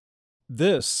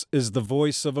This is the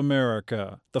voice of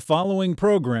America. The following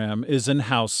program is in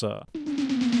Hausa.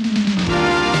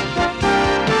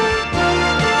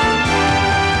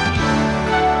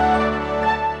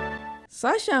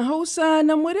 Sashen Hausa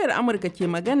na muryar Amurka ke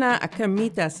magana a kan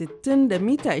mita 60 da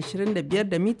mita 25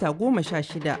 da mita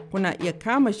 16. Kuna iya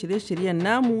kama shirye-shiryen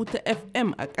namu ta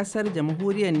FM a ƙasar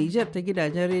jamhuriyar Nijar ta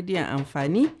gidajen rediyon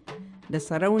amfani da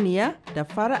sarauniya da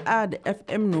fara'a da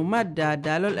FM Nomad da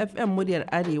Dalol FM muryar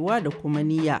Arewa da kuma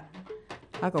niyya.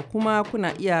 Haka kuma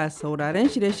kuna iya sauraren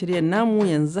shirye-shiryen namu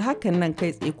yanzu hakan nan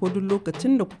kai tsaye ko duk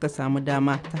lokacin da kuka samu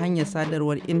dama ta hanyar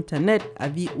sadarwar intanet a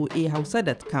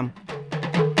voahausa.com.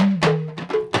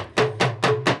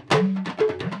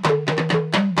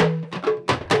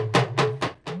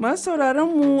 Masu sauraron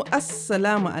mu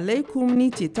Assalamu alaikum,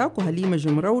 ni ce taku Halima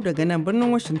Jumrau daga nan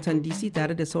birnin Washington DC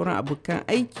tare da sauran abokan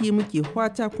aiki muke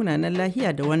fata kuna nan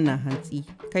lahiya da wannan hantsi.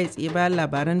 Kai tsaye bayan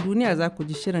labaran duniya za ku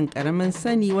ji shirin karamin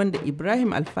sani wanda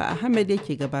Ibrahim Alfa Ahmed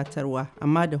yake gabatarwa,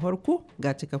 amma da farko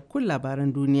ga cikakkun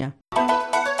labaran duniya.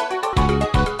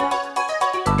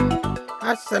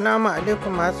 Assalamu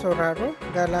alaikum masu sauraro,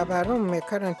 ga labarin mai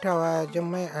karantawa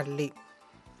Jummai Alli.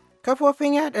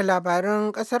 Kafofin yada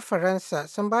labaran kasar Faransa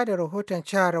sun ba da rahoton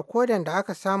cewa rakodin da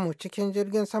aka samu cikin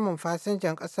jirgin saman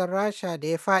fasinjan kasar Rasha da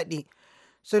ya faɗi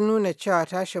sun nuna cewa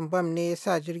tashin bam ne ya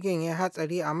sa jirgin ya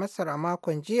hatsari a Masar a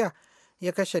makon jiya,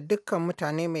 ya kashe dukkan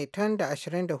mutane mai tan da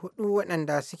 24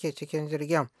 waɗanda suke cikin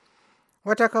jirgin.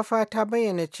 Wata kafa ta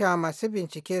bayyana cewa masu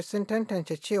bincike sun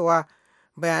tantance cewa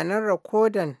bayanan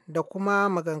rakodin da kuma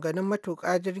maganganun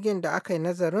matuƙa jirgin da aka yi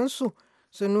nazarinsu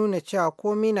sun nuna cewa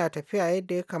komi na tafiya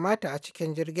yadda ya kamata a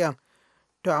cikin jirgin.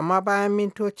 To amma bayan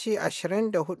mintoci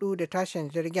 24 da tashin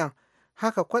jirgin,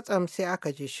 haka kwatsam sai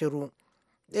aka ji shiru.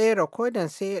 Ɗaya rakodin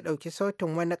sai ya ɗauki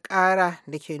sautin wani ƙara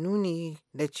da ke nuni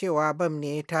da cewa bam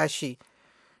ne ya tashi.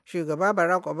 Shugaba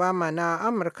Barack Obama na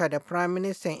Amurka da Prime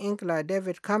Minister Ingila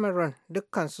David Cameron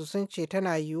dukkansu sun ce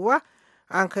tana yiwuwa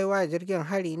an kai wa jirgin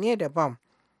hari ne da bam.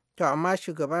 To amma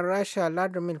shugaban Rasha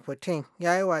Vladimir Putin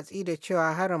ya yi watsi da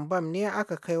cewa harin bam ne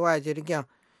aka kai wa jirgin.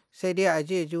 Sai dai a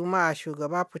jiya Juma'a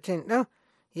shugaba Putin ɗin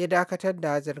ya dakatar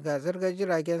da zirga-zirgar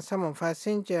jiragen saman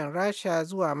fasinjan Rasha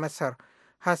zuwa Masar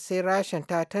har sai Rashan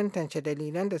ta tantance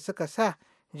dalilan da suka sa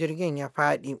jirgin ya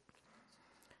faɗi.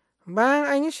 Bayan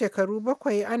an yi shekaru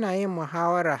 7 ana yin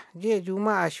muhawara, jiya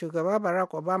Juma'a shugaba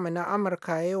Barack Obama na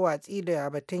Amurka ya yi watsi da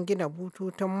batun gina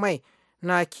bututun mai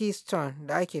na Keystone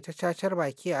da ake ta cacar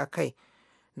baki a kai,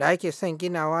 da ake son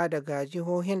ginawa daga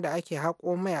jihohin da ake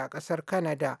haƙo mai a ƙasar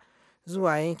Canada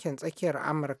zuwa yankin tsakiyar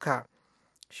Amurka.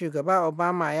 Shugaba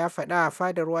Obama ya faɗa a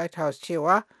fadar White House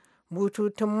cewa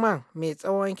bututun man mai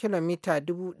tsawon kilomita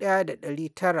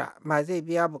 1,900 ba zai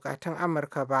biya bukatun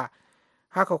Amurka ba.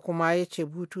 Haka kuma ya ce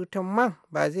bututun man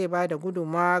ba zai ba da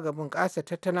gudunmawa ga bunƙasa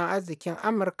tattalin arzikin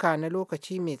Amurka na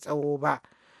lokaci mai tsawo ba,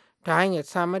 ta hanyar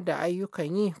samar da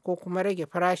ayyukan yi ko kuma rage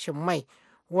farashin mai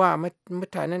wa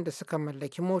mutanen da suka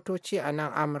mallaki motoci a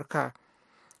nan Amurka.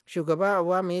 Shugaba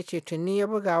Obama ya ce tuni ya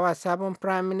buga wa sabon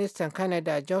Prime Minister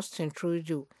Canada Justin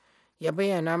Trudeau ya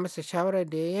bayyana masa shawarar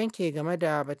da ya yanke game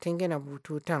da batun gina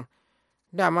bututun.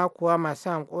 Dama kuwa masu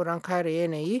hankoron kare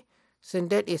yanayi sun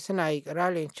daɗe suna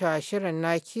ikirarin cewa shirin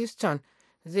na Keystone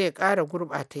zai ƙara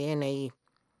gurɓata yanayi.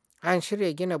 An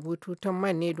shirya gina bututun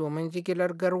man ne domin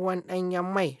jigilar garwan ɗanyen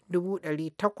mai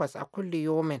 800,000 a kulle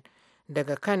yomin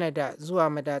daga Canada zuwa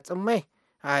madatsun mai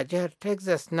a jihar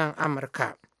Texas nan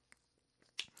Amurka.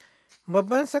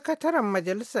 Babban sakataren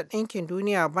Majalisar Ɗinkin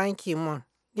Duniya Ban Ki-moon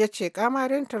ya ce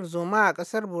kamarin tarzoma a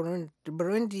ƙasar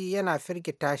Burundi yana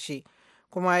firgita shi,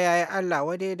 kuma ya yi Allah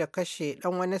wadai da kashe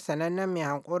ɗan wani sanannen mai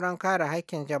hankoron kare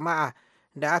haƙƙin jama'a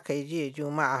da aka yi jiya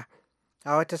Juma'a.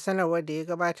 A wata sanarwar da ya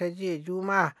gabatar jiya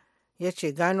Juma'a, ya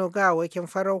ce gano gawakin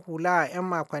farar hula a 'yan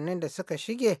makonnin da suka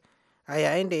shige, a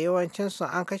yayin da yawancinsu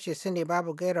an kashe su ne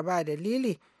babu gaira ba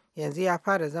dalili, yanzu ya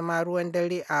fara zama ruwan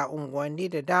dare a unguwanni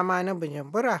da dama na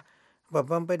Bujumbura,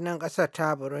 babban birnin ƙasar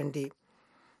ta Burundi.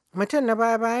 Mutum na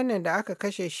baya-bayan nan da aka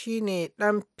kashe shi ne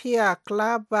ɗan Pierre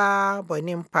Claver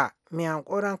Bonimpa, mai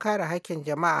hankoron kare haƙƙin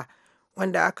jama'a,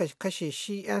 wanda aka kashe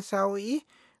shi 'yan sa'o'i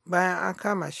bayan an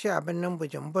kama shi a birnin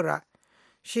Bujumbura.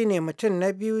 Shi ne mutum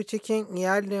na biyu cikin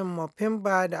iyalin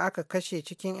Mopimba da aka kashe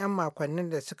cikin 'yan makonnin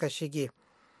da suka shige.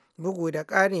 Bugu da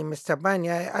ƙari, Mr. Ban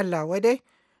ya yi Allah wadai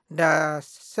da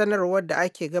sanarwar da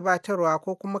ake gabatarwa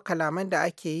ko kuma kalaman da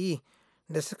ake yi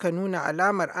da suka nuna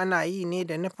alamar ana yi ne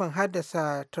da nufin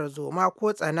haddasa tarzoma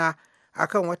ko tsana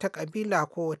akan wata ƙabila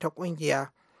ko wata ƙungiya.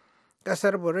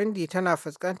 Ƙasar Burundi tana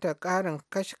fuskantar ƙarin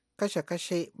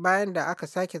kashe-kashe bayan da aka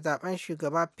sake zaben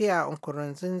shugaba Pierre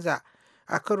Nkurunziza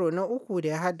a karo na uku da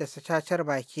ya haddasa cacar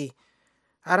baki.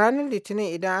 A ranar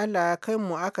Litinin idan Allah ya kai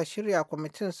mu aka shirya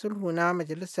kwamitin sulhu na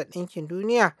Majalisar Ɗinkin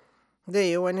Duniya zai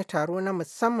yi wani taro na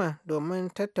musamman domin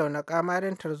tattauna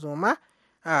kamarin tarzoma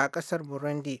a ƙasar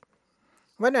Burundi.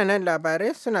 Waɗannan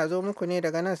labarai suna zo muku ne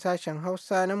daga nan sashen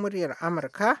Hausa na muryar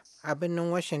Amurka a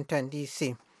birnin Washington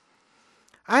DC.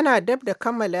 Ana dab da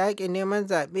kammala yaƙin neman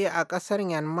zaɓe a ƙasar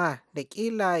Myanmar da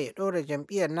ƙila ya ɗora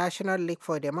jam'iyyar National League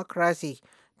for Democracy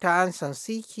ta Aung San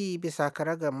Suu Kyi bisa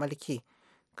karagar mulki.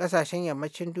 Ƙasashen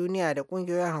yammacin duniya da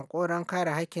ƙungiyoyin hankoron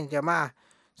kare haƙƙin jama'a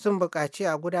sun buƙaci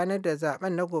a gudanar da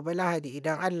zaɓen na gobe Lahadi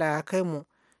idan Allah ya kai mu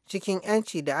cikin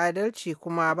 'yanci da adalci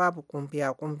kuma babu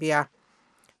ƙumbiya-ƙumbiya.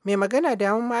 Mai magana da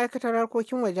yawun ma'aikatar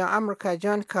harkokin wajen Amurka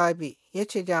John Kirby ya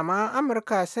ce jami'an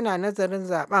Amurka suna nazarin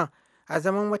zaben a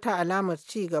zaman wata alamar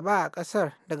ci gaba a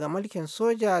ƙasar daga mulkin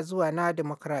soja zuwa na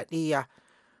dimokuraɗiyya.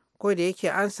 Ko da yake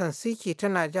Aung San Suu Kyi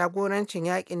tana jagorancin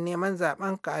yakin neman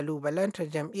zaben kalubalantar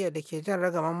jam'iyyar da ke jan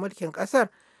ragaman mulkin ƙasar,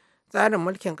 tsarin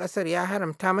mulkin ƙasar ya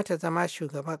haramta mata zama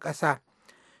shugaban ƙasa.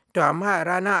 To amma a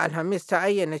ranar Alhamis ta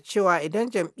ayyana cewa idan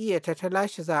jam'iyyar ta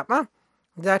lashe zaben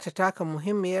za ta taka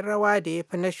muhimmiyar rawa da ya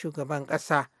fi na shugaban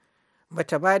ƙasa.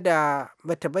 Bata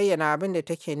bayyana abin da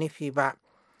take nufi ba.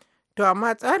 To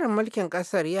amma tsarin mulkin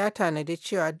ƙasar ya tanadi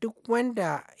cewa duk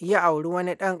wanda ya auri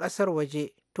wani ɗan ƙasar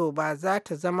waje to ba za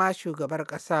ta zama shugabar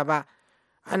ƙasa ba.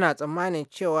 Ana tsammanin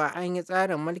cewa an yi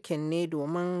tsarin mulkin ne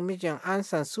domin mijin Aung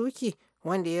San Suu Kyi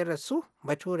wanda ya rasu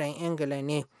baturen Ingila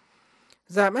ne.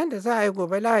 Zaben da za a yi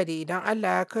gobe Lahadi idan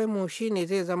Allah ya kai mu shine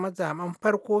zai zama zaben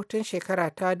farko tun shekara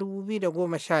ta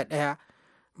 2011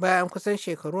 bayan kusan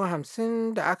shekaru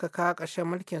 50 da aka kawo ƙarshen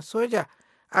mulkin soja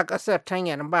a ƙasar ta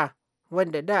Myanmar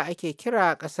wanda da ake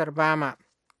kira ƙasar Bama.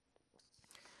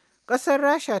 Ƙasar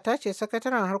Rasha ta ce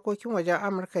sakataren harkokin wajen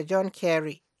Amurka John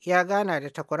Kerry ya gana da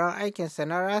takwaran aikinsa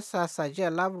na Rasha Sergei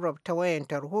Lavrov ta wayan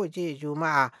tarho jiya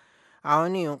Juma'a a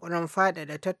wani yunkurin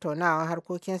faɗaɗa tattaunawa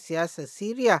harkokin siyasar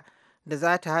Siriya da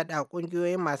za ta haɗa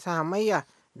ƙungiyoyin masu hamayya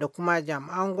da kuma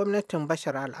jami'an gwamnatin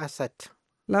Bashar al-Assad.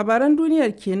 Labaran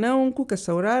duniyar kenan kuka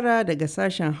saurara daga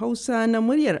sashen Hausa na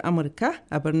muryar Amurka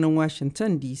a birnin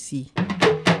Washington DC.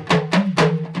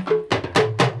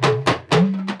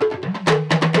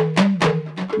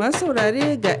 Masu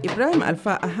saurare ga Ibrahim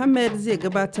Alfa Ahmed zai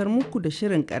gabatar muku da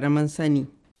shirin ƙaramin sani.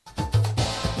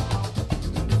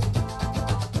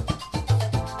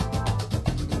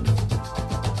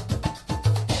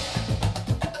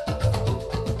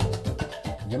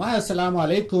 Jama'a assalamu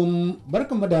alaikum,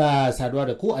 barkanmu da saduwa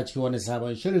da ku a cikin wani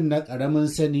sabon shirin na ƙaramin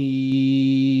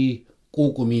sani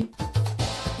ƙuƙumi.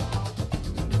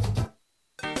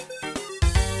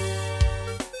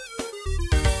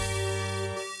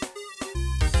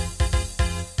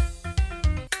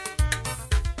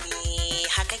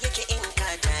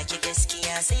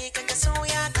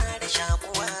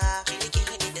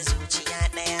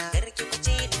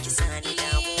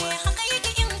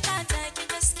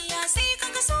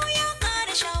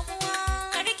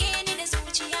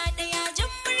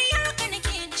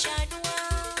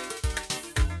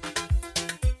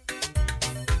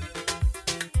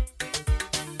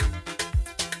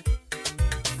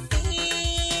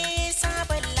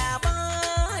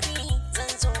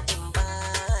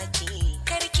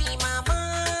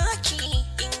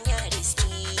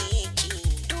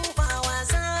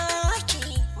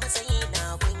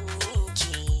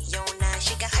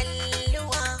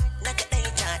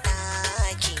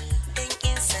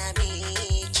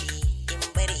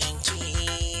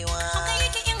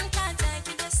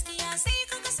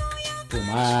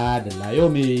 da yau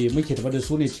me muke tafa da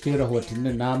su ne cikin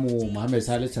rahotannin namu Muhammad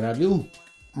Salisu Rabiu.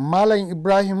 Malam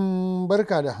Ibrahim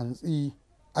barka da hantsi.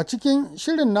 A cikin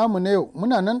shirin namu na yau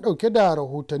muna nan ɗauke da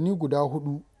rahotanni guda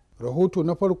hudu. Rahoto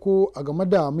na farko a game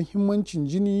da muhimmancin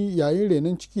jini yayin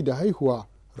renon ciki da haihuwa.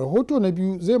 Rahoto na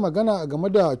biyu zai magana a game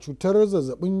da cutar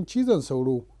zazzabin cizon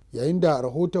sauro, yayin da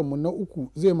rahotonmu na uku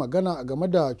zai magana a game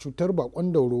da cutar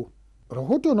bakon dauro.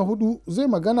 Rahoto na hudu zai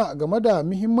magana a game da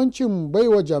muhimmancin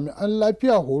baiwa jami'an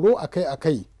lafiya horo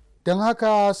akai-akai. Don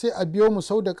haka sai a biyo mu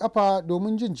sau da kafa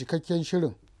domin jin cikakken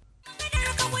shirin.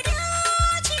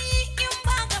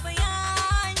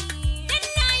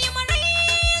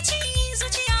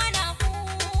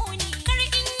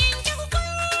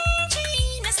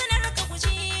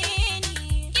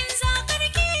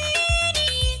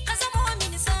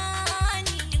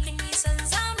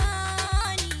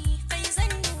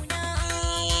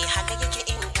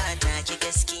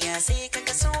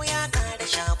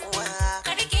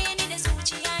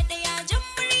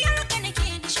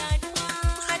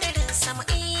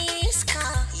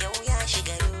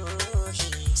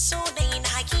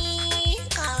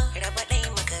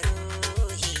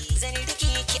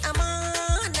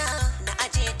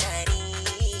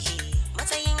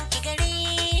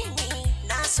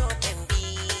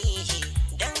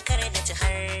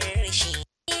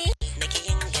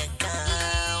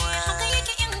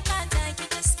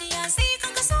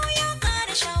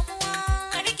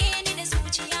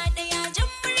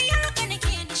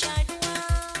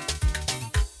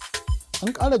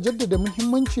 an ƙara jaddada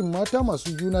muhimmancin mata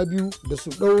masu juna biyu da su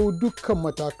ɗau dukkan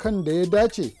matakan da ya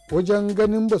dace wajen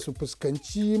ganin ba su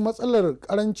fuskanci matsalar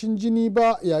ƙarancin jini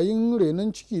ba yayin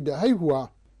renon ciki da haihuwa.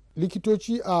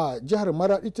 Likitoci a jihar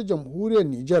Maraɗi ta jamhuriyar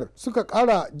Nijar suka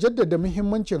ƙara jaddada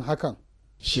muhimmancin hakan.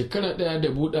 Shekara ɗaya da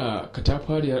buɗe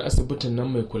katafariyar asibitin nan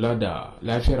mai kula da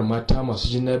lafiyar mata masu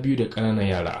juna biyu da ƙananan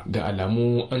yara, ga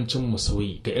alamu an cin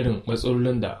sauyi ga irin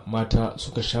matsalolin da mata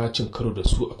suka sha cin karo da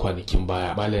su a kwanakin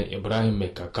baya. Malam Ibrahim mai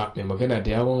kaka mai magana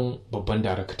da yawon babban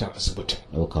daraktan asibitin.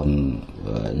 Ɗaukan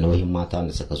nauyin mata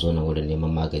da suka zo na wurin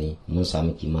neman magani, mun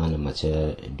samu kimanin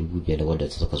mace 5,000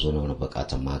 wadda suka zo na wurin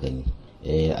buƙatar magani.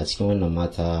 A cikin wannan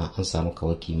mata an samu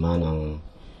kawai kimanin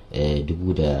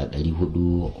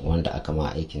 400 wanda aka ma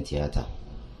aikin tiyata,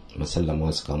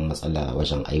 musamman su kan matsala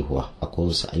wajen aihuwa. Akwai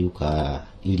wasu ayyuka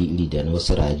iri-iri da na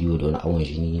wasu radiyo da wani awon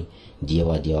jini da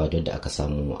yawa da aka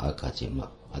samu aka ce ma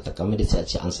a takamai da sai a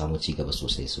ce an samu ci gaba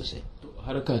sosai.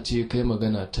 Harka ce kai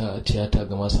magana ta tiyata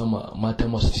ga mata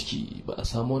masu ciki, ba a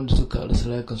samu wanda suka rasa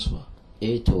rayukansu ba.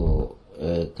 To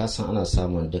kasan ana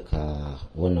samun duka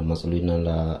wannan matsaloli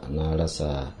na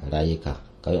rasa rayuka.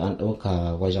 Kai an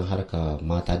ɗauka wajen harka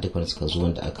mata dukkan suka zo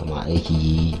wanda aka ma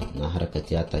aiki na harkar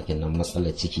tiyata kenan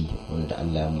matsalar ciki wanda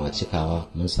Allah ya ma cikawa,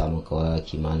 mun samu kawai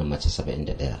kimanin mace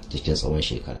 71 cikin tsawon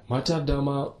shekara. Mata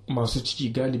dama masu ciki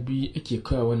galibi ake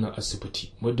kaiwa wannan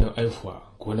asibiti muddin aihuwa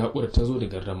ko naƙuda ta zo da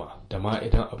gardama, da ma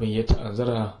idan abin ya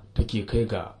ta'azzara take kai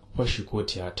ga fashi ko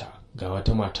tiyata. Ga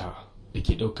wata mata da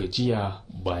ke ɗaukar jiya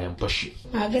bayan fashi.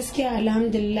 A gaskiya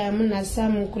alhamdulillah muna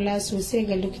samun kula sosai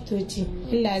ga likitoci.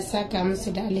 Allah ya saka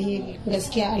musu da alheri.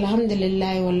 Gaskiya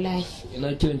alhamdulillah wallahi.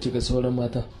 Ina kiran ki ga sauran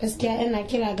mata. Gaskiya ina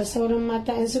kira ga sauran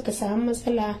mata in suka samu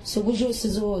matsala su gujo su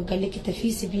zo ga likita fi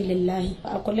sabilillahi.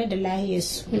 A kula da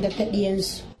lahiyarsu da ta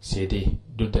diyansu. Sai dai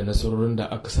duk da nasarorin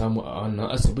da aka samu a wannan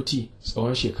asibiti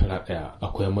tsawon shekara ɗaya,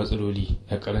 akwai matsaloli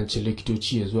na karancin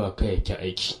likitoci ya zuwa kayayyakin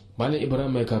aiki. Malam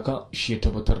Ibrahim mai kaka shi ya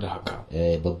tabbatar da haka.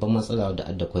 Babban matsala da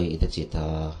adda kwai ita ce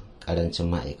ta karancin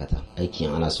ma'aikata. Aikin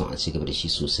ana son a ci gaba da shi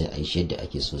sosai, a yi shi yadda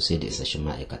ake sosai da isasshen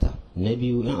ma'aikata. Na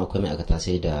biyu, in akwai ma'aikata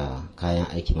sai da kayan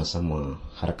aiki musamman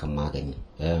harkar magani.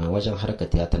 Wajen harkar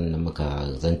tiyatar da muka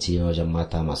zance wajen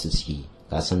mata masu ciki,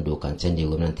 kasan dokancen da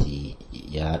gwamnati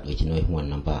ya ɗauki nauyin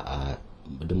wannan ba a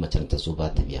duk macen ta so ba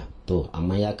ta biya. To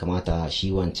amma ya kamata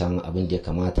shi wancan abin da ya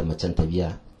kamata macen ta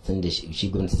biya, tun da shi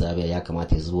gwamnati ta biya, ya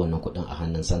kamata ya zuba wannan kuɗin a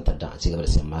hannun santar don a ci gaba da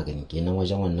sayan magani. Kenan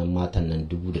wajen wannan matan nan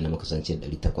 1000 da na muka sance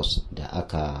 800 da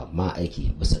aka ma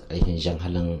aiki bisa ƙarfin jan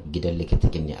halin gidan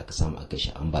likita ne aka samu aka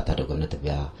shi an bata da gwamnati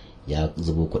biya, ya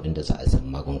zubo kuɗin da za a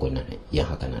samu magungunan yin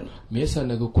haka nan. Me yasa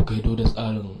naga kuka hido da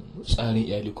tsarin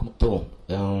iyali kuma? To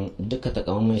duka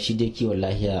takamaiman shi dai kiwon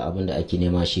lahiya abin da ake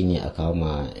nema shine a kawo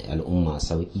ma al'umma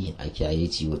sauki, a kiyaye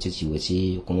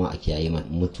ciwace kuma a kiyaye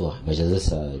mutuwa.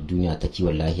 Majalisar duniya ta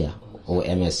kiwon lahiya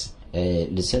OMS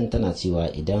lisan tana cewa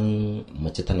idan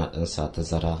mace tana dan sa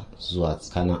tazara zuwa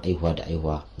tsakanin aihuwa da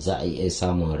aihuwa, za a iya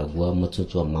samun raguwar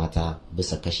mutuwan mata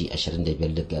bisa kashi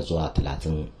 25 zuwa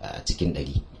 30 a cikin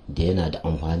 100. Da yana da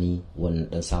amfani wannan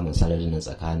dan samun sararin nan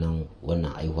tsakanin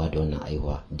wannan aihuwa da wannan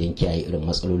aihuwa don kiyaye irin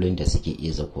matsalolin da suke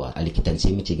iya zakuwa. A likitance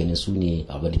muke ganin su ne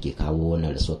abin da ke kawo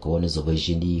wannan rasuwa, ka wani zubar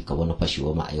jini, ka wani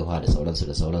fashewa ma'aihuwa da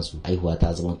sauransu. Aihuwa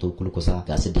ta zama to kulkusa,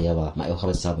 ga su da yawa, ma'aihuwa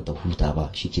ba samu ta huta ba,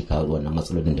 shi ke kawo wannan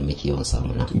matsalolin da muke yawan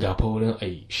samu na. Ga faurin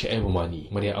ai Sha'ibu Mani,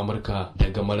 murya Amurka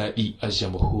daga Maraɗi a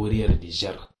jamhuriyar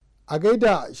Nijar. A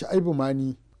gaida Sha'ibu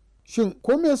Mani. Shin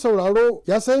ko mai sauraro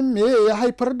ya san me ya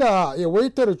haifar da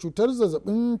yawaitar cutar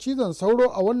zazzabin cizon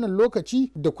sauro a wannan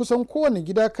lokaci da kusan kowane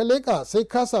gida ka leƙa sai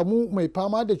ka samu mai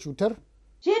fama da cutar?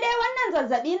 Shi dai wannan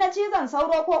zazzabi na cizon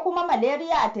sauro ko kuma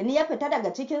malaria a tuni ya fita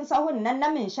daga cikin sahun nan na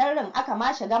min sharrin aka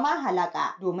ma shiga ma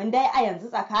halaka, domin dai a yanzu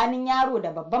tsakanin yaro da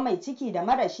babba mai ciki da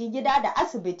marashi gida da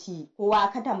asibiti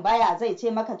kowa ka tambaya zai ce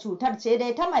maka cutar ce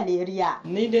dai ta malaria.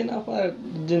 Ni dai na fara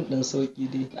jin ɗan sauki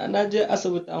dai. Na je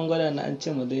asibiti an gwada na an ce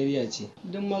malaria ce.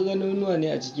 Duk maganunuwa ne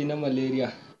a ciki na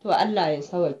malaria. To Allah ya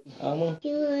sauki. Amin.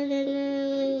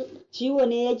 Ciwo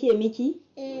ne yake miki?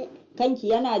 Kanki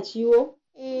yana ciwo?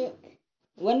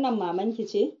 Wannan mamanki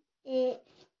ce?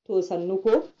 To sannu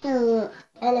ko?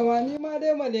 Malama ni ma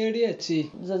dai malaria ce.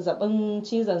 Zazzabin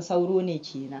cizon sauro ne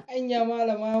kenan. Anya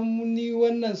malama ni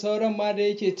wannan sauran ma da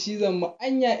yake cizon mu,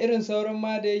 anya irin sauran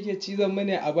ma da yake cizon mu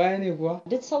ne a baya ne kuwa?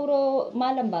 Duk sauro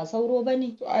malam ba sauro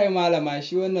bane. To ai malama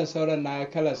shi wannan sauran na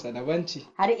kalarsa daban ce.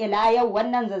 Har ila yau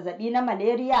wannan zazzabi na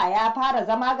malaria ya fara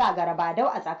zama gagarabadau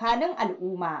a tsakanin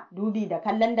al'umma, dubi da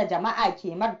kallon da jama'a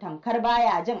ke martankar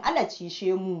baya jin alaci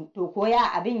shemu. To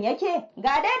koya abin yake?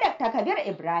 Ga dai Dr. Kabir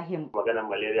Ibrahim. Maganar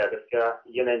malaria gaskiya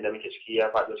yanayin da muke ciki ya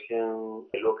faɗo cikin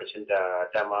lokacin da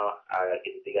dama a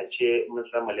ƙididdigance mun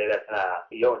san malaria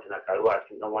tana karuwa a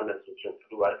cikin ɗan wannan cikin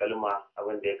duba alƙaluma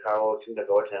abin da ya kawo tun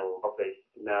daga watan 7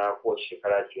 na kowace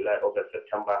shekara July, August,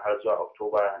 September har zuwa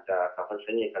October da kafin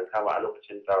sanyi kan kama a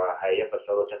lokacin da hayayyafa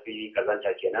sauro ta fi kazanta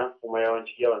kenan kuma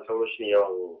yawanci yawan sauro shine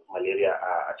yawan malaria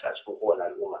a cikin kowane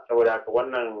al'umma. Saboda haka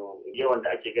wannan yawan da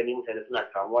ake gani mutane suna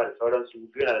kamuwa da sauransu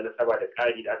yana da nasaba da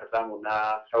ƙari da aka samu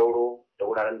na sauro da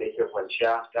wuraren da yake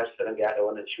kwanciya tashi ta dinga yada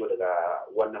wannan ciwo daga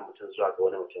wannan mutum zuwa ga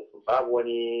wani mutum. Babu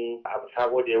wani abu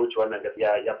sabo da ya wuce wannan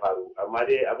gaskiya ya faru amma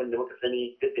dai abin da muka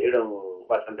sani duk da irin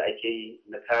wasan da ake yi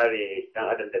na kare dan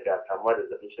adam daga kamuwa da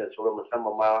zazzabin cizon sauro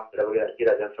musamman ma rabar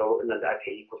gidajen sauro nan da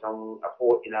aka yi kusan a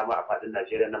ko'ina ma a faɗin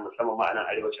Najeriya nan musamman ma a nan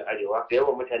arewacin arewa da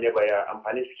yawan mutane ba ya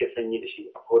amfani suke sanyi da shi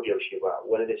a koda yaushe ba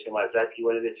wani da ce ma zafi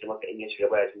wani da ce maka in ya shiga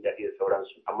baya jin daɗi da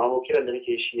sauransu amma mu kiran da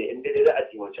nake shi ne in dai za a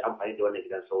dimanci amfani da wannan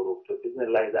gidan sauro to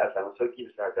bismillah za a samu sauki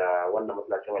bisa ga wannan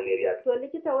matsala ta malaria. To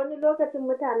likita wani lokacin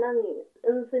mutanen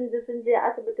in sun je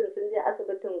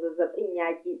asibitin zazzabin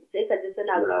yaki sai ka ji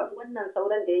suna wannan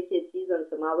sauran da yake cizon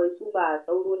su ma wai su ba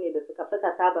sauro ne da suka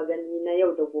saba gani na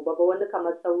yau da gobe ba wani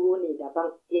kamar sauro ne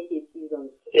daban yake cizon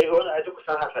su. Wani a duk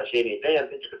kusan hasashe ne dan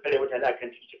yanzu kika kare mutane akan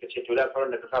ciki kika ce to da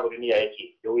sauran da ka saba gani ya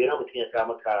yake yau yana mutum ya ka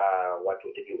maka wato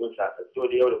ɗabi'unsa to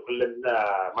da yau da kullum na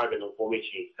maganin komai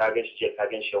ce ka gan shi ka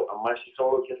gan shi yau amma shi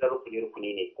sauro kin san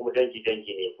rukuni ne kuma dangi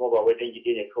ne kuma ba wai dangi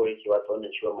ne kawai yake wata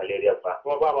wannan ciwon malaria ba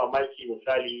kuma ba mamaki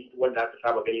misali wanda aka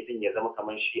saba gani din ya zama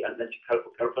kamar shi an dan ci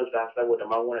karfinsa saboda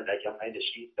magungunan da ake amfani da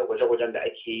shi da gwaje-gwajen da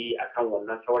ake yi akan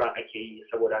wannan sauran ake yi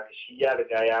saboda haka shi ya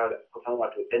riga ya kusan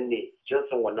wato danne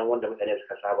jinsin wannan wanda mutane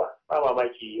suka saba ba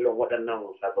mamaki irin waɗannan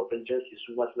sababbin jinsi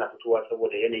su ma suna fitowa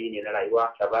saboda yanayi ne na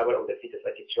rayuwa sababar da ta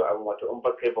sake cewa abin wato in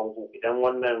ba kai bango idan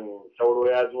wannan sauro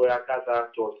ya zo ya kasa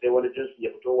to sai wani jinsi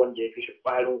ya fito wanda ya fi shi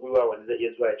ƙwarin gwiwa wanda zai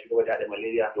iya zuwa ya ci gaba da haɗa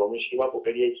malaria domin shi ma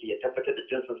kokari yake ya tabbatar da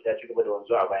jinsin sa ya ci gaba da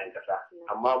wanzuwa a bayan ƙasa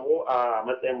amma mu a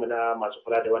matsayin mu na masu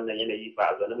kula da wannan yanayi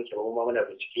ba a zaune muke ba mu ma muna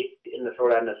bincike inda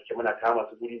saurayen nan suke muna kama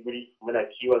su guri muna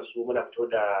kiwon su muna fito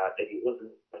da ɗabi'un su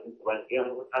in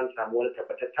an samu wani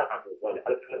tabbataccen abu wani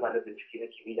alƙalma na bincike na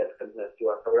kimiyya suka nuna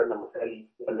cewa sauran nan misali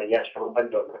wannan ya sha bamban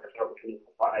da wanda aka saba gani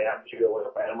ko a ya shirya wani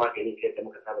bayan magani ta yadda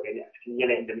muka saba gani a cikin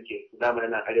yanayin da muke zamanin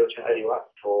nan arewacin arewa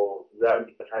to za mu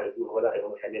bi kasa da zuwa za a yi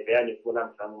mutane bayani ko na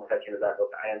mu samu mataki na za a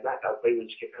ɗauka a yanzu haka akwai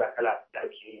bincike kala-kala da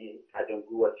ake yi a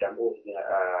danguwar jami'o'i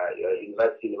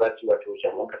university wato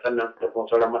jami'an kasar nan da kuma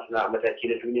sauran masana a mataki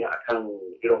na duniya akan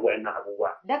irin waɗannan abubuwa.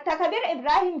 Dr. Kabir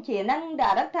Ibrahim kenan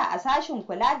darakta a sashin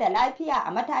kula da lafiya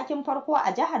a matakin farko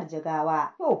a jihar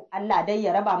Jigawa. To, Allah dai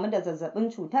ya raba mu da zazzabin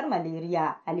cutar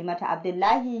malaria. Halimatu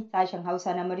Abdullahi, sashin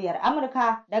Hausa na muryar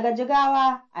Amurka daga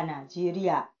Jigawa a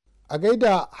Najeriya. A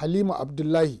gaida Halima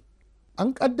Abdullahi.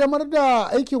 An ƙaddamar da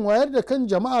aikin wayar da kan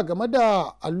jama'a game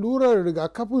da allurar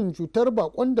rigakafin cutar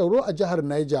bakon dauro a jihar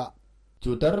Niger.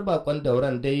 Cutar bakon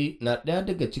dauron dai na ɗaya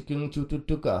daga cikin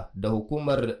cututtuka da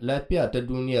hukumar lafiya ta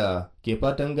duniya ke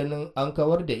fatan ganin an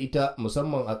kawar da ita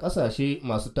musamman a ƙasashe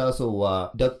masu tasowa.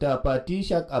 Dr. Fati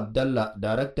Shak Abdallah,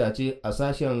 darakta ce a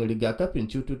sashen rigakafin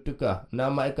cututtuka na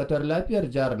ma'aikatar lafiyar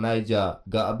jihar Niger,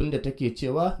 ga abin da take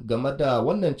cewa game da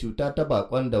wannan cuta ta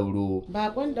bakon dauro.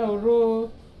 Bakon dauro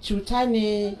cuta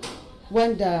ne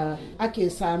wanda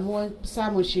ake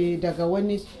samun shi daga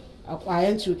wani a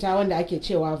kwayan cuta wanda ake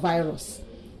cewa virus.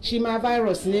 Shi ma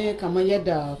virus ne kamar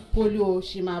yadda polio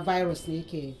shi ma virus ne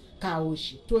ke kawo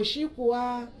shi. To shi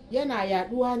kuwa yana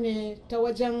yaduwa ne ta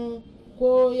wajen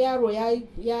ko yaro ya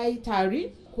yi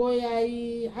tari ko ya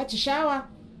yi hatishawa,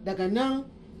 daga nan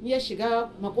ya shiga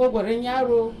makogoron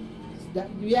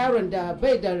yaron da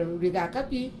bai da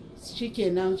rigakafi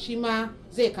shikenan shi ma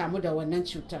zai kamu da wannan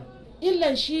cutar.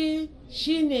 Illan shi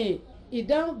ne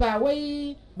idan ba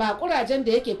kurajen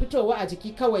da yake fitowa a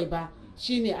jiki kawai ba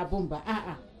shine abun ba,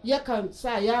 a'a yakan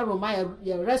sa yaro ma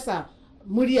ya rasa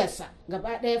muryarsa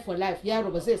gaba ɗaya for life.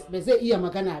 Yaro ba zai iya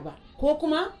magana ba, ko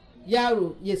kuma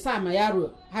yaro ya sa ma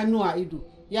yaro hannu a ido,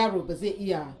 yaro ba zai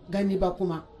iya gani ba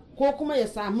kuma, ko kuma ya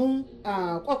samu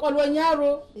kwakwalwan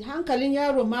yaro, hankalin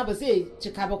yaro ma ba zai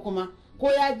cika ba kuma, ko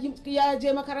ya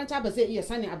je makaranta ba zai iya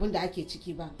sani abin da ake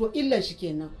ciki ba. To illan shi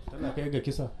kenan. Tana kai ga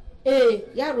kisa.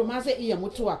 Yaro ma zai iya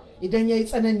mutuwa idan ya yi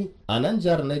tsanani. A nan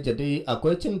jihar Niger dai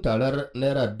akwai cin tarar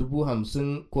naira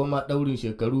 50,000 ko ma ɗaurin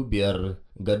shekaru 5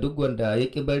 ga duk wanda ya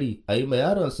ƙi bari a yi ma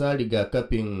yaronsa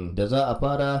rigakafin da za a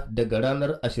fara daga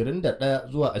ranar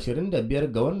 21 zuwa 25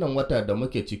 ga wannan wata da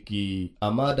muke ciki.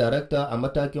 Amma darakta a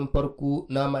matakin farko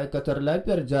na ma'aikatar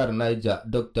lafiyar jihar Niger,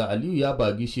 Dr. Aliyu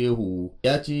Yabagi Shehu,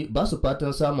 ya ce ba su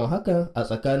fatan samun hakan a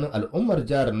tsakanin al'ummar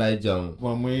jihar Niger.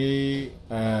 Ba mu yi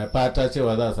fata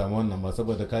cewa za a samu wannan ba,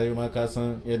 saboda kayi ma ka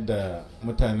san yadda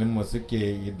mutanen mu suke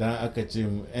idan aka ce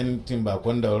yan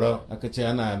bakon dauro aka ce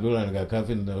ana allurar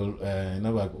rigakafin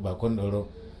na bakon dauro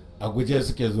a guje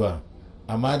suke zuwa,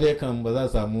 amma dai kan ba za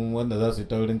samu wanda za su yi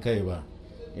taurin kai ba.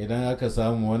 Idan aka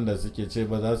samu wanda suke ce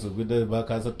ba za su gudu ba,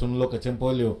 kasa tun lokacin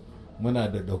polio muna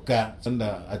da doka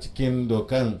wanda a cikin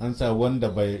dokan an sa wanda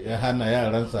bai hana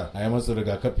yaransa a yi masu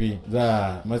rigakafi za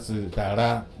a masu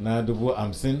tara na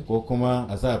 50,000 ko kuma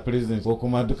a sa prison ko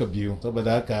kuma duka biyu.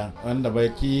 Saboda haka wanda bai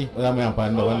ki za mu yi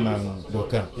amfani da wannan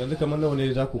dokan. Yanzu kamar nawa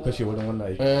ne za ku kashe wurin wannan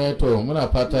aiki? To muna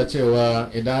fata cewa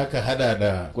idan aka hada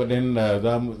da kudin da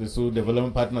za mu su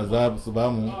development partners za su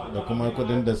bamu da kuma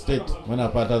kudin da state, muna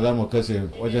fata za mu kashe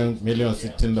wajen miliyan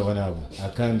 60 da wani abu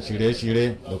akan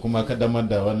shirye-shirye da kuma kaddamar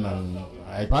da wannan.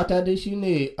 Fata dai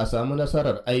shine a samu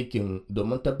nasarar aikin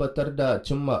domin tabbatar da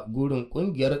cimma gurin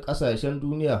kungiyar kasashen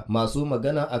duniya masu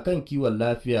magana akan kiwon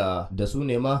lafiya da su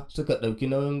ne ma suka ɗauki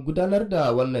nauyin gudanar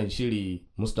da wannan shiri.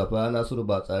 Mustapha Nasiru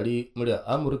Batsari, murya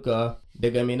Amurka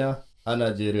daga Mina a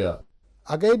Najeriya.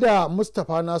 A gaida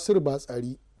Mustapha Nasiru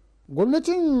Batsari.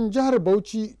 Gwamnatin jihar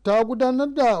Bauchi ta gudanar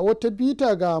da wata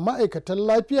bita ga ma'aikatan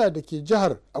lafiya da ke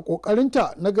jihar a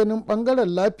ƙoƙarinta na ganin ɓangaren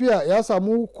lafiya ya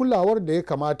samu kulawar da ya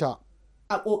kamata.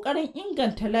 A ƙoƙarin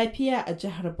inganta lafiya a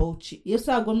jihar Bauchi, ya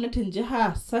sa gwamnatin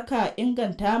jiha saka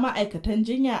inganta ma'aikatan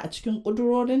jinya a cikin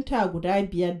ƙudurorinta guda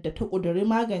 5 da ta ƙuduri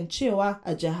magancewa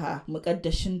a jiha.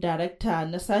 Muƙaddashin darakta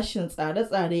na sashen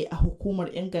tsare-tsare a hukumar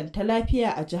inganta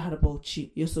lafiya a jihar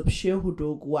Bauchi, Yusuf Shehu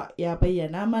Doguwa, ya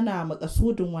bayyana mana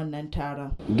makasudin wannan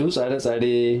taron. Duk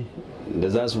tsare-tsare da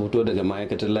za su fito daga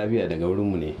ma'aikatan lafiya daga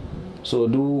wurinmu ne. So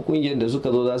duk kungiyar da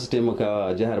suka zo za su taimaka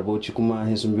wa jihar Bauchi kuma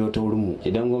sai sun biyo ta wurin mu.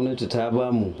 Idan gwamnati ta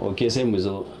ba mu sai mu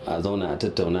zo a zauna a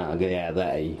tattauna a ga ya za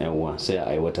a yi, yawa sai a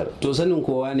aiwatar. To sanin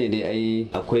kowa ne dai ai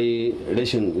akwai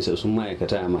rashin isassun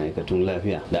ma'aikata a ma'aikatun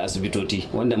lafiya da asibitoci,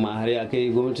 wanda ma har ya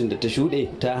kai gwamnatin da ta shuɗe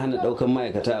ta hana ɗaukar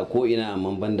ma'aikata a ko'ina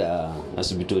amma ban da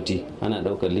asibitoci. Ana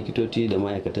ɗaukar likitoci da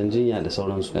ma'aikatan jinya da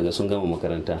sauransu daga sun gama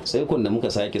makaranta. Sai kun da muka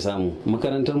sake samu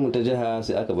makarantar mu ta jiha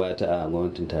sai aka ba ta a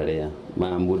gwamnatin tarayya ma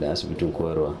an buɗe asibiti asibitin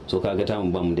koyarwa, so kaga ta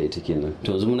mu ba mu da ita kenan.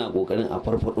 To yanzu muna kokarin a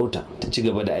farfado ta ci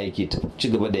gaba da aiki, ta ci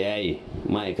gaba da yaye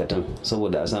ma'aikatan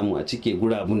saboda a samu a cike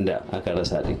gurabun da aka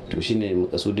rasa din. To shine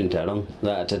makasudin taron,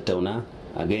 za a tattauna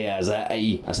a ga ya za a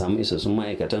yi a samu isassun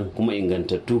ma'aikatan kuma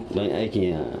ingantattu don aikin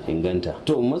ya inganta.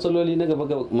 To matsaloli na gaba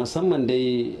musamman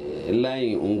dai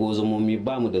layin ungozomomi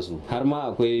ba mu da su, har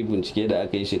ma akwai bincike da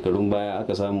aka yi shekarun baya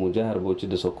aka samu jihar Bauchi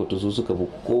da Sokoto su suka fi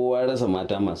kowa rasa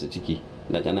mata masu ciki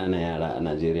da ƙananan yara a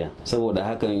Najeriya. Saboda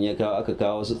hakan ya kawo aka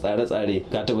kawo su tsare-tsare,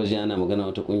 ka taba ji ana magana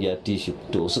wata kungiya tishi,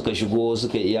 to suka shigo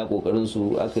suka iya kokarin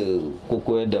su aka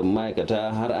koyar da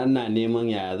ma'aikata har ana neman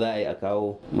ya za a yi a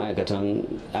kawo ma'aikatan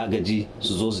agaji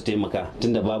su zo su taimaka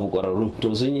tunda babu ƙwararrun.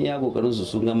 To sun yi iya kokarin su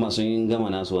sun gama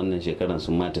nasu wannan shekaran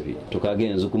sun ma tafi. To kaga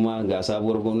yanzu kuma ga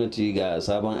sabuwar gwamnati ga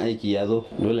sabon aiki ya zo,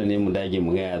 dole ne mu dage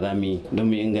mu ga ya za mu yi don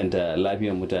mu inganta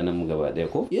lafiyar mutanen mu gaba ɗaya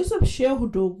ko. Yusuf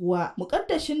Shehu Doguwa,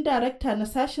 mukaddashin darakta na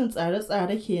sashen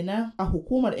tsare-tsare kenan a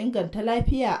hukumar inganta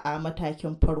lafiya a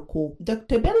matakin farko.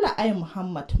 Dr. Bello Ai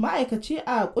Muhammad, ma'aikaci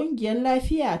a kungiyar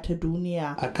lafiya ta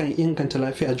duniya. Akan inganta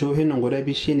lafiya a jihohin nan guda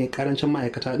biyu shine karancin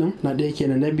ma'aikata din. Na ɗaya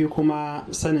kenan, na biyu kuma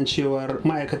sanin cewar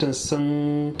ma'aikatan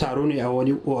sun taru ne a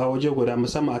waje guda,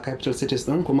 musamman a capital cities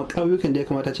din, kuma ƙauyukan da ya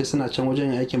kamata ce suna can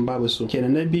wajen aikin babu su.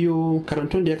 Kenan na biyu,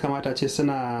 karantun da ya kamata ce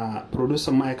suna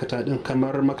producing ma'aikata din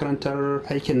kamar makarantar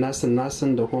aikin nasin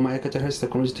da kuma ma'aikatar health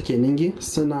technology take Ningi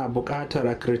suna buƙatar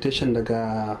accreditation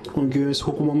daga ƙungiyoyin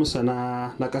hukumomin sa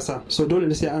na ƙasa. So dole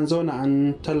ne sai an zauna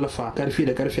an tallafa karfi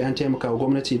da karfi, an taimaka wa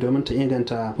gwamnati domin ta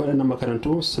inganta waɗannan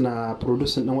makarantu suna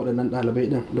producing ɗin waɗannan ɗalibai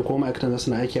ɗin da kuma ma'aikatan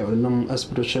suna aiki a waɗannan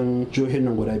asibitocin jihohin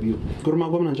nan guda biyu. Gurma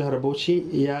gwamnan jihar Bauchi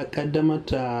ya kaddamar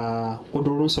da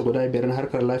ƙudurinsa guda 5 na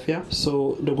harkar lafiya.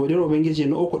 So da godiyar ubangiji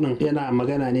na uku ɗin yana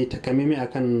magana ne takamaimai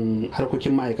akan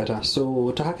harkokin ma'aikata.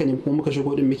 So ta haka ne kuma muka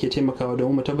shigo ɗin muke taimakawa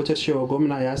domin mu tabbatar cewa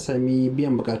gwamna ya sami sami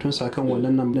biyan bukatunsa akan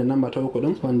wannan namba ta uku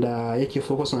din wanda yake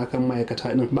fokusin akan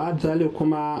ma'aikata din. Ba da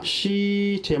kuma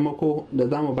shi taimako da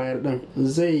zamu bayar din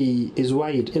zai is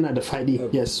wide, yana da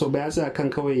faɗi. Yes, so ba ya tsaya kan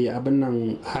kawai abin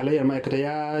nan halayyar ma'aikata,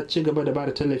 ya ci gaba da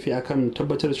bada tallafi akan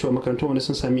tabbatar da cewa makarantun wanda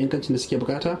sun sami ingancin da suke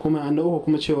bukata, kuma an da uku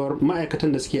kuma cewa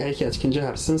ma'aikatan da suke aiki a cikin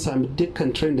jihar sun sami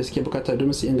dukkan train da suke bukata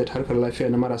domin su inganta harkar lafiya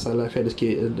na marasa lafiya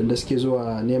da suke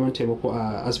zuwa neman taimako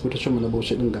a asibitocinmu na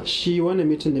Bauchi din ga. Shi wannan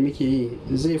mitin da muke yi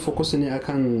zai focus ne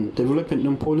akan development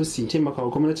din policy, taimakawa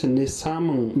gwamnatin ne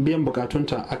samun biyan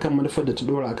bukatunta akan manufar da ta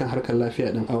dora akan harkar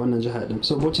lafiya din a wannan jiha din.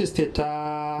 So Bauchi state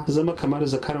ta zama kamar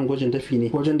zakaran gwajin dafi ne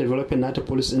wajen developing nata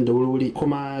policy din da wuri,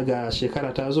 kuma ga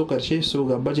shekara ta zo karshe, so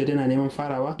ga budget yana neman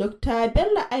farawa. Dr.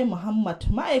 Bello Ai Muhammad,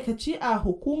 ma'aikaci a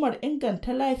hukumar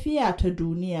inganta lafiya ta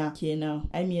duniya kenan.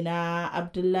 Amina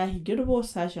Abdullahi Girbo,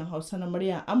 sashen Hausa na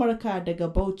muryar Amurka daga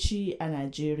Bauchi a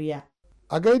Najeriya.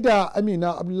 A gaida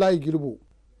Amina Abdullahi Girbo.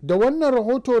 Da wannan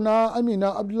rahoto na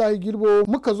Amina Abdullahi Girbo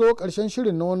muka zo ƙarshen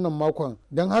shirin na wannan makon,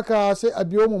 don haka sai a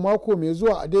biyo mu mako mai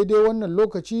zuwa a daidai wannan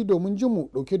lokaci domin jin mu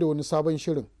ɗauke da wani sabon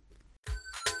shirin.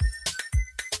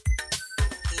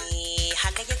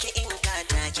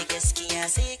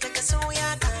 Sai kaga so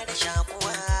ya ƙara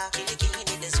shakuwa, kirki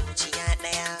da zuciya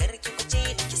ɗaya, karki kuce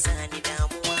da kisa ni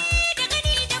damuwa. Da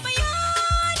gani da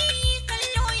bayani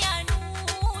kallo ya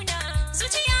nuna,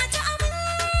 zuciya ta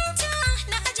aminta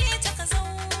na aje ta ka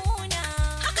zauna.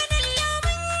 Haka nan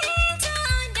lamunta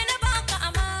da na baka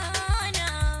amana,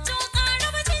 to ƙara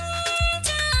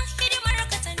bajinta hidimar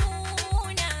ka ta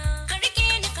nuna. Ka rike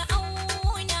ni ka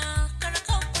auna, kar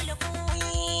ka kula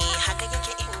koyi. Haka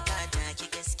yake in ka take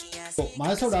gaskiya.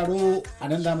 Masu sauraro a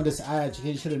nan damu da sa'aya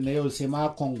cikin shirin na yau sai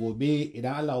makon gobe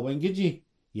idan Allah Ubangiji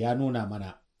ya nuna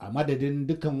mana. A madadin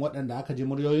dukkan waɗanda aka ji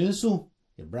muryoyinsu,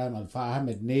 Ibrahim Alfa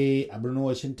Ahmed ne a birnin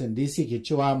Washington DC ke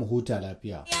cewa mu huta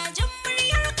lafiya.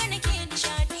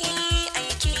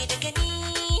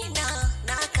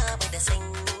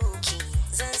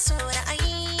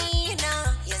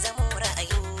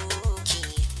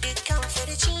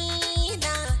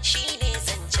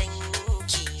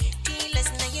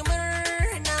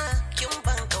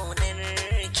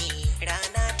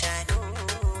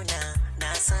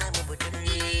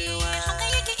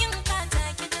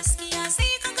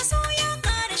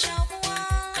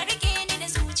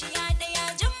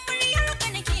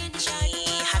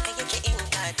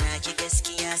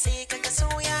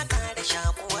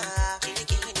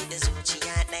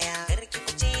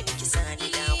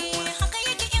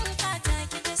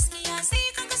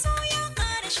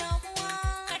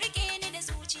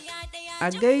 A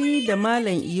gai da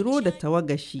Malam Iro da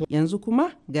tawagashi, yanzu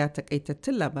kuma ga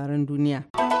takaitattun labaran duniya.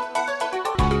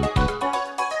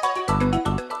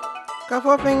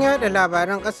 Kafofin yada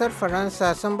labaran kasar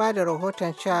Faransa sun ba da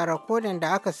rahoton cewa rakodin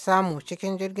da aka samu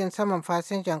cikin jirgin saman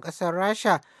fasinjan kasar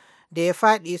Rasha da ya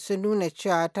faɗi sun nuna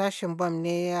cewa tashin bam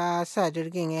ne ya sa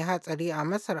jirgin ya hatsari a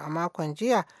Masar a makon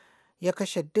jiya, ya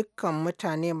kashe dukkan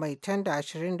mutane mai tan da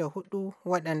 24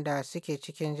 waɗanda suke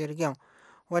cikin jirgin.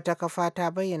 Wata kafa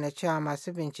ta bayyana cewa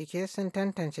masu bincike sun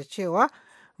tantance cewa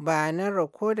bayanan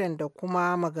rakodin da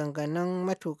kuma maganganun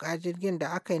matuƙa jirgin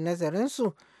da aka yi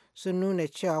nazarinsu sun nuna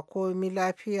cewa komi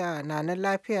lafiya na nan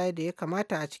lafiya da ya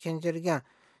kamata a cikin jirgin,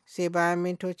 sai bayan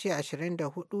mintoci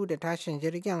 24 da tashin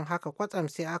jirgin haka kwatsam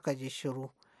sai aka ji shiru.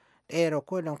 Ɗaya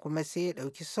rakodin kuma sai ya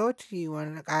ɗauki sauti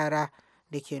wani ƙara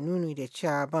da ke nuni da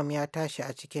cewa bam ya tashi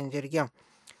a cikin jirgin.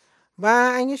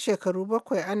 Bayan an yi shekaru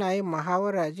 7 ana yin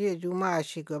muhawara, jiya Juma'a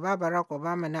shugaba Barack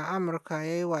Obama na Amurka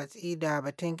ya yi watsi da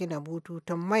batun gina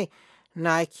bututun mai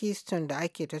na Keystone da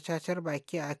ake ta cacar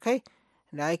baki a kai,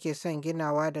 da ake son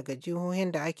ginawa daga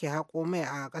jihohin da ake haƙo mai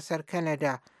a ƙasar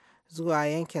Canada zuwa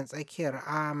yankin tsakiyar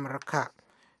Amurka.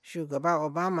 Shugaba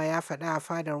Obama ya faɗa a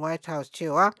fadar White House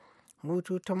cewa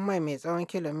bututun mai tsawon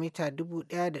kilomita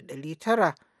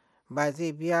 1,900 ba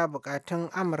zai biya bukatun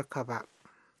Amurka ba.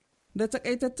 Da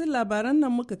takaitattun labaran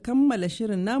nan muka kammala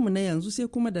shirin namu na yanzu, sai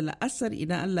kuma da la'asar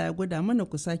idan Allah ya gwada mana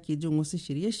ku sake jin wasu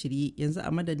shirye-shirye. Yanzu a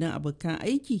madadin abokan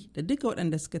aiki da duka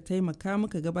waɗanda suka taimaka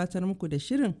muka gabatar muku da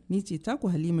shirin, ni ce taku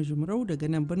Halima Jumrau daga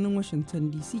nan birnin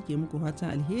Washington DC ke muku fatan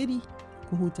alheri,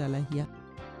 ku huta lahiya.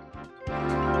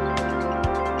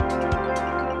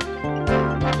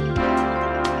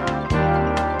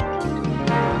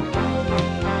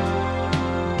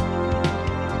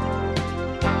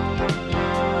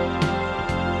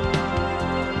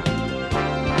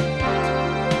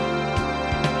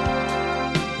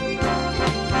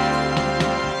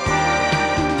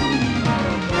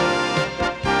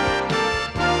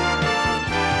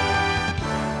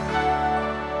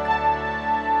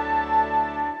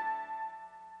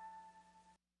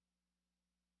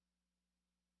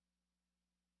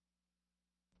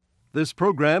 This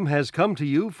program has come to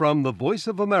you from the Voice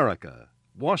of America,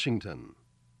 Washington.